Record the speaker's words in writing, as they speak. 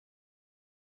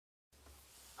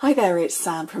Hi there, it's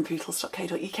Sam from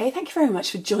pootles.co.uk. Thank you very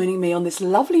much for joining me on this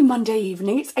lovely Monday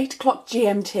evening. It's 8 o'clock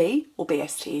GMT, or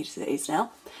BST as it is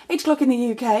now. 8 o'clock in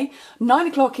the UK, 9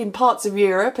 o'clock in parts of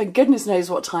Europe, and goodness knows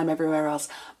what time everywhere else.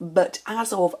 But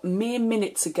as of mere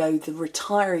minutes ago, the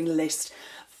retiring list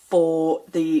for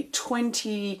the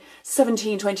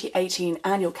 2017-2018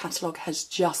 annual catalogue has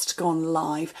just gone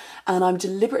live, and I'm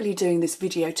deliberately doing this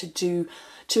video to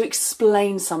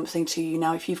explain something to you.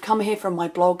 Now, if you've come here from my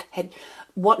blog,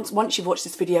 once you've watched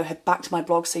this video, head back to my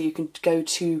blog so you can go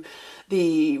to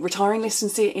the retiring list and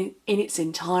see it in its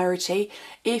entirety.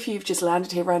 If you've just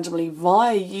landed here randomly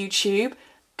via YouTube,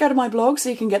 go to my blog so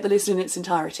you can get the list in its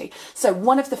entirety. So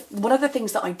one of the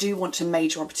things that I do want to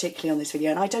major on particularly on this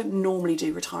video, and I don't normally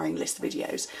do retiring list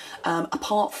videos,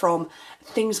 apart from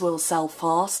things will sell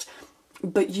fast,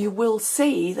 but you will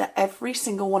see that every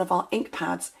single one of our ink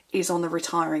pads is on the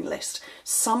retiring list.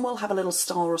 Some will have a little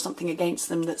star or something against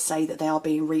them that say that they are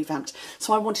being revamped.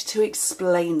 So I wanted to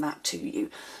explain that to you.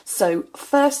 So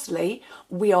firstly,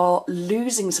 we are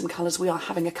losing some colours. We are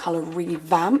having a colour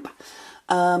revamp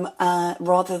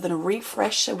rather than a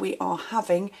refresh. So we are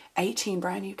having 18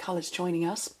 brand new colours joining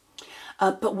us.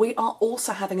 But we are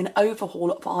also having an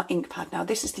overhaul of our ink pad. Now,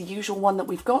 this is the usual one that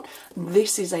we've got.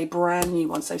 This is a brand new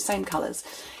one, so same colours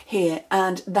here.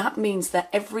 And that means that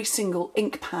every single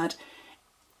ink pad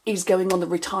is going on the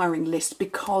retiring list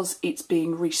because it's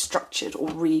being restructured or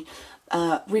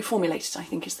reformulated, I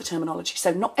think is the terminology.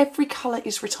 So not every colour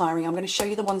is retiring. I'm going to show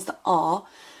you the ones that are,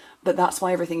 but that's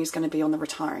why everything is going to be on the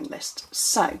retiring list.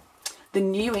 So the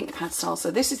new ink pad style. So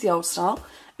this is the old style.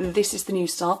 This is the new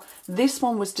style. This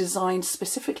one was designed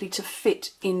specifically to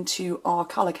fit into our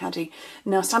colour caddy.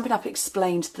 Now, Stampin Up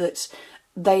explained that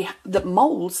that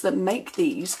moulds that make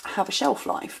these have a shelf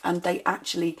life and they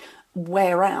actually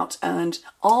wear out, and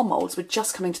our moulds were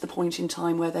just coming to the point in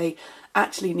time where they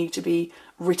actually need to be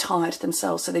retired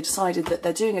themselves. So they decided that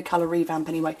they're doing a colour revamp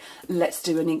anyway. Let's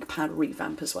do an ink pad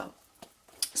revamp as well.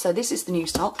 So this is the new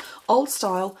style. Old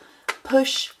style,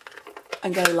 push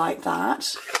and go like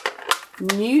that.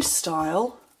 New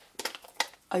style,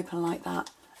 open like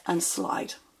that and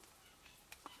slide.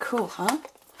 Cool, huh?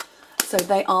 So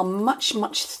they are much,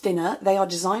 much thinner. They are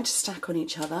designed to stack on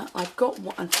each other. I've got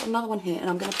another one here, and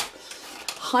I'm going to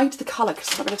hide the colour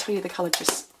because I'm not going to tell you the colour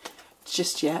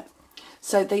just yet.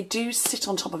 So they do sit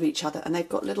on top of each other, and they've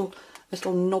got little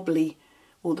knobbly,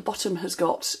 well, the bottom has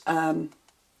got, at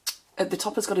the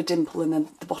top has got a dimple, and then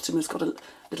the bottom has got a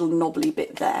little knobbly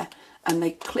bit there, and they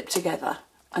clip together.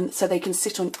 And so they can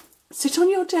sit on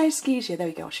your desk easier. There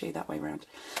we go, I'll show you that way around.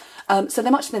 So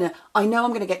they're much thinner. I know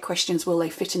I'm going to get questions, will they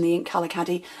fit in the ink colour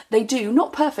caddy? They do,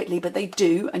 not perfectly, but they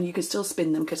do, and you can still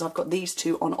spin them because I've got these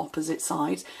two on opposite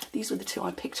sides. These were the two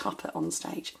I picked up on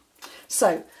stage.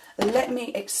 So let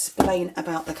me explain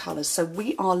about the colours. So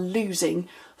we are losing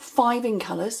 5 ink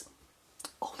colours,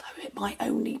 although it might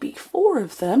only be 4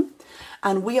 of them.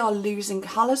 And we are losing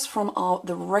colours from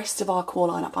the rest of our core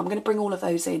lineup. I'm going to bring all of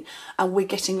those in, and we're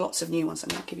getting lots of new ones. I'm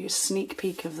going to give you a sneak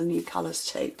peek of the new colours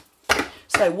too.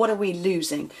 So what are we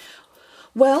losing?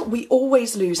 Well, we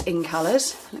always lose ink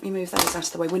colours. Let me move those out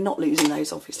of the way. We're not losing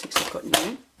those, obviously, because I've got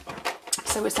new.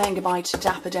 So we're saying goodbye to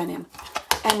Dapper Denim,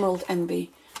 Emerald Envy,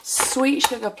 Sweet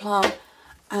Sugar Plum,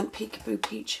 and Peekaboo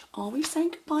Peach. Are we saying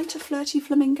goodbye to Flirty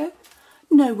Flamingo?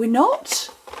 No, we're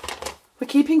not. We're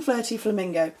keeping Flirty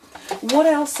Flamingo. What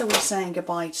else are we saying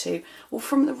goodbye to? Well,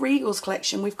 from the Regals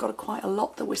collection, we've got quite a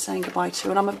lot that we're saying goodbye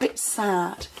to, and I'm a bit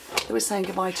sad that we're saying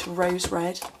goodbye to Rose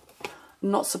Red.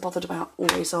 Not so bothered about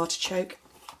Always Artichoke,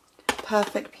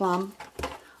 Perfect Plum,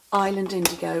 Island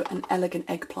Indigo, and Elegant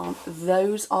Eggplant.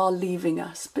 Those are leaving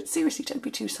us. But seriously, don't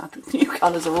be too sad. The new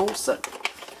colours are awesome.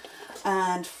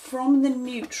 And from the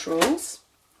neutrals,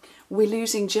 we're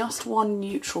losing just one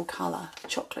neutral colour,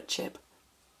 Chocolate Chip.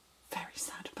 Very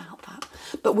sad about that.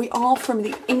 But we are, from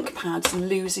the ink pads,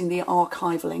 losing the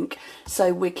archival ink.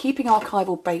 So we're keeping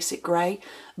archival basic grey.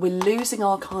 We're losing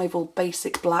archival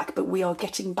basic black, but we are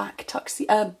getting back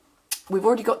tuxedo. We've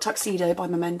already got Tuxedo by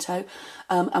Memento,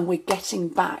 and we're getting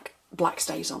back Black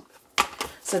Stays On.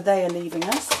 So they are leaving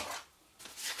us.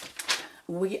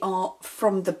 We are,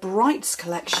 from the Brights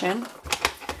collection,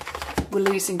 we're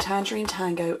losing Tangerine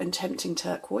Tango and Tempting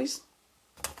Turquoise.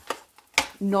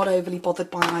 Not overly bothered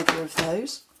by either of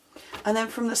those. And then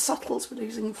from the Subtles, we're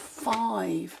losing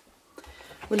 5.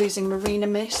 We're losing Marina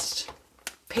Mist,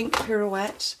 Pink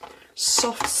Pirouette,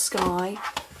 Soft Sky,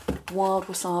 Wild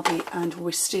Wasabi, and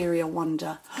Wisteria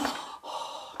Wonder.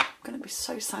 Oh, I'm going to be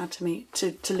so sad to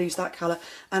lose that colour.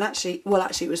 And actually, well,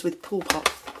 actually, it was with Pool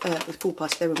Party.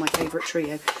 They were my favourite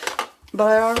trio.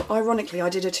 But ironically, I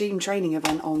did a team training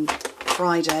event on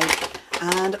Friday,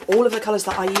 and all of the colours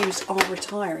that I used are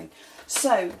retiring.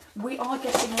 So we are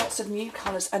getting lots of new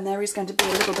colours, and there is going to be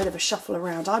a little bit of a shuffle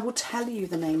around. I will tell you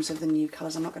the names of the new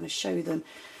colours. I'm not going to show them.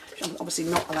 I'm obviously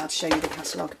not allowed to show you the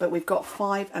catalogue, but we've got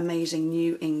 5 amazing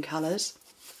new in colours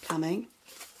coming.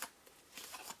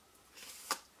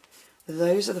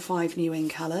 Those are the 5 new in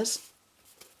colours.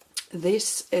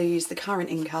 This is the current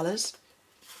in colours.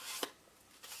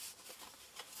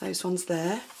 Those ones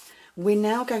there. We're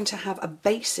now going to have a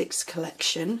basics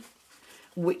collection,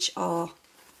 which are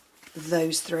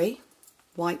those 3,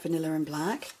 white, vanilla and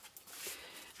black.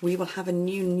 We will have a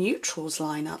new neutrals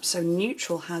lineup. So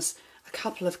neutral has a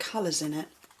couple of colours in it.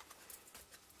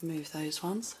 Move those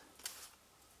ones.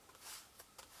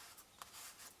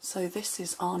 So this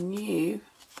is our new,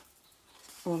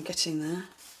 oh, I'm getting there,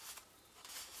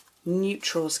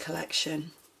 neutrals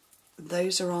collection.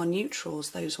 Those are our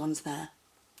neutrals, those ones there.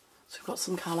 So we've got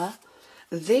some colour.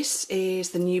 This is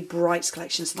the new brights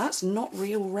collection. So that's not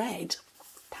real red.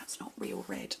 That's not real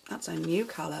red. That's a new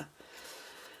colour.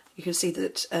 You can see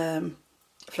that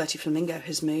Flirty Flamingo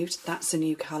has moved. That's a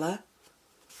new colour.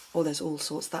 Oh, there's all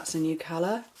sorts. That's a new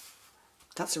colour.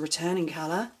 That's a returning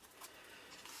colour.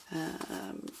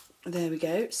 There we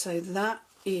go. So that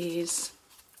is...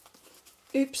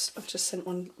 Oops, I've just sent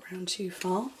one round too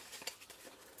far.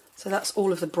 So that's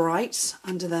all of the brights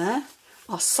under there.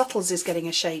 Our subtles is getting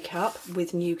a shake up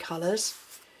with new colours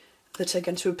that are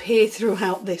going to appear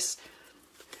throughout this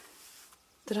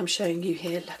that I'm showing you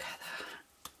here. Look at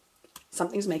that.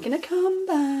 Something's making a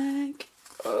comeback.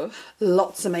 Oh,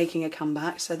 lots are making a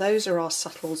comeback. So those are our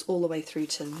subtles all the way through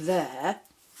to there.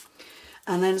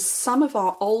 And then some of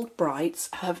our old brights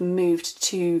have moved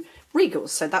to regals.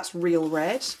 So that's real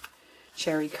red,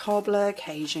 cherry cobbler,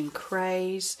 Cajun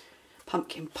craze,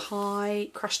 pumpkin pie,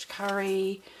 crushed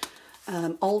curry,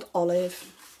 old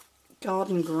olive,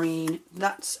 garden green.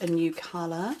 That's a new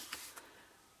colour.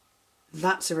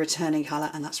 That's a returning colour,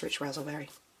 and that's rich razzleberry.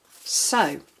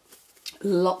 So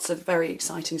lots of very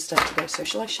exciting stuff to go. So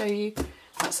shall I show you?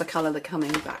 That's the colour they're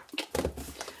coming back.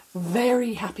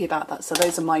 Very happy about that. So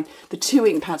those are the 2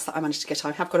 ink pads that I managed to get.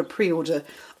 I have got a pre-order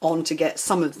on to get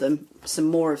some of them, some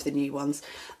more of the new ones.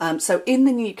 So in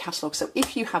the new catalogue, so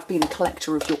if you have been a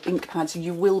collector of your ink pads,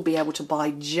 you will be able to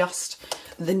buy just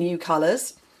the new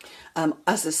colours.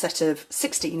 As a set of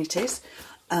 16 it is.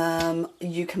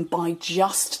 You can buy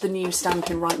just the new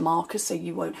Stampin' Right markers, so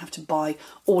you won't have to buy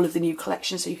all of the new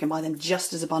collection, so you can buy them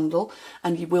just as a bundle,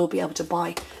 and you will be able to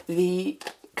buy the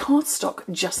cardstock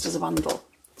just as a bundle.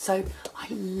 So I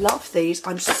love these.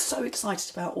 I'm so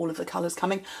excited about all of the colours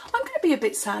coming. I'm going to be a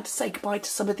bit sad to say goodbye to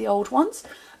some of the old ones,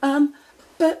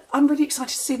 but I'm really excited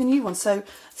to see the new ones. So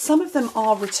some of them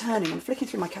are returning. I'm flicking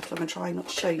through my catalogue and trying not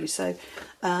to show you. So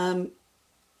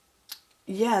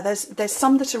yeah, there's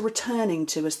some that are returning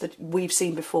to us that we've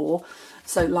seen before.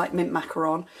 So like mint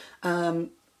macaron.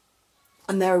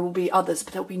 And there will be others,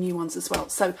 but there'll be new ones as well.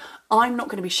 So I'm not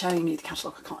going to be showing you the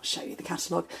catalogue. I can't show you the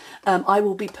catalogue. I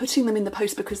will be putting them in the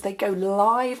post because they go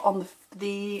live on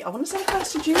the I want to say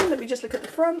 1st of June. Let me just look at the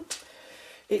front.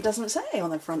 It doesn't say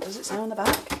on the front. Does it say on the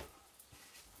back?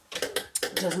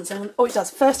 It doesn't say on... Oh, it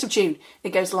does. 1st of June. It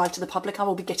goes live to the public. I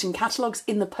will be getting catalogues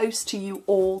in the post to you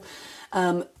all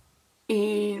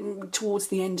towards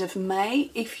the end of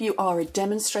May. If you are a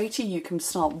demonstrator, you can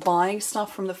start buying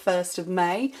stuff from the 1st of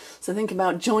May. So think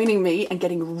about joining me and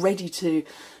getting ready to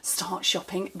start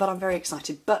shopping. But I'm very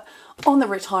excited. But on the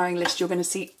retiring list, you're going to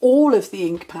see all of the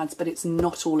ink pads, but it's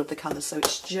not all of the colours. So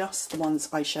it's just the ones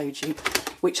I showed you,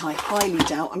 which I highly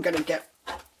doubt I'm going to get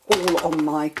all on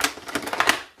my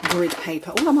grid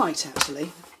paper. Oh, I might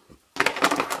actually.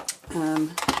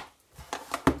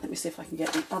 Let me see if I can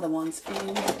get the other ones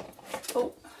in.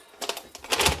 Oh,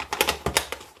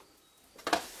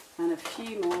 and a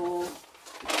few more.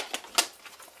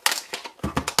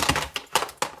 Can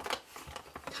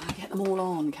I get them all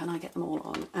on? Can I get them all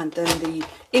on? And then the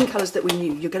ink colours that we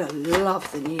knew. You're going to love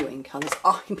the new ink colours.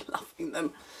 I'm loving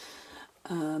them.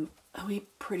 Are we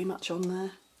pretty much on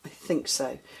there? I think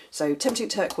so. So Tempting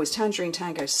Turquoise, Tangerine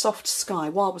Tango, Soft Sky,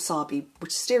 Wild Wasabi,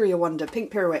 Wisteria Wonder,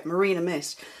 Pink Pirouette, Marina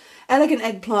Mist, Elegant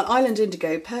Eggplant, Island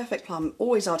Indigo, Perfect Plum,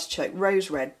 Always Artichoke, Rose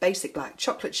Red, Basic Black,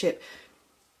 Chocolate Chip,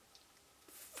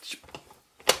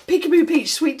 Peekaboo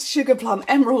Peach, Sweet Sugar Plum,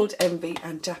 Emerald Envy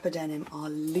and Dapper Denim are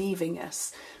leaving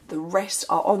us. The rest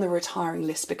are on the retiring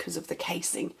list because of the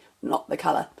casing, not the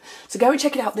colour. So go and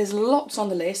check it out. There's lots on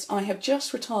the list. I have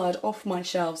just retired off my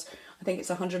shelves. I think it's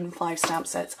 105 stamp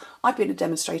sets. I've been a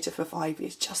demonstrator for 5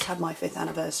 years, just had my 5th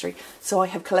anniversary, so I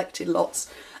have collected lots.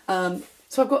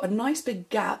 So I've got a nice big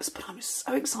gaps, but I'm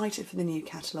so excited for the new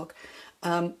catalogue.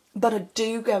 But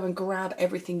do go and grab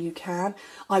everything you can.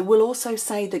 I will also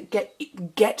say that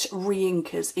get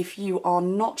re-inkers if you are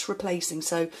not replacing.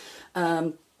 So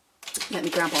let me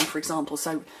grab one for example.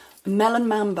 So Melon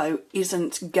Mambo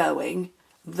isn't going.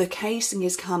 The casing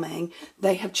is coming.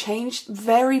 They have changed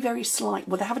very, very slight.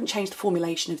 Well, they haven't changed the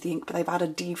formulation of the ink, but they've added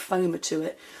a defoamer to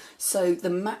it. So the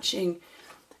matching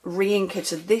re-inker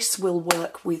to this will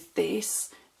work with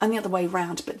this, and the other way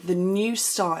round. But the new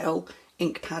style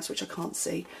ink pads, which I can't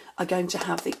see, are going to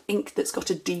have the ink that's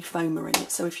got a defoamer in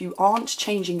it. So if you aren't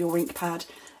changing your ink pad,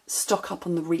 stock up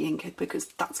on the re-inker, because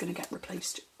that's going to get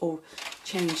replaced or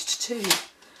changed too.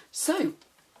 So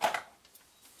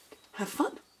have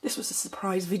fun. This was a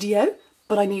surprise video,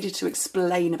 but I needed to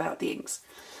explain about the inks.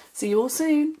 See you all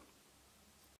soon.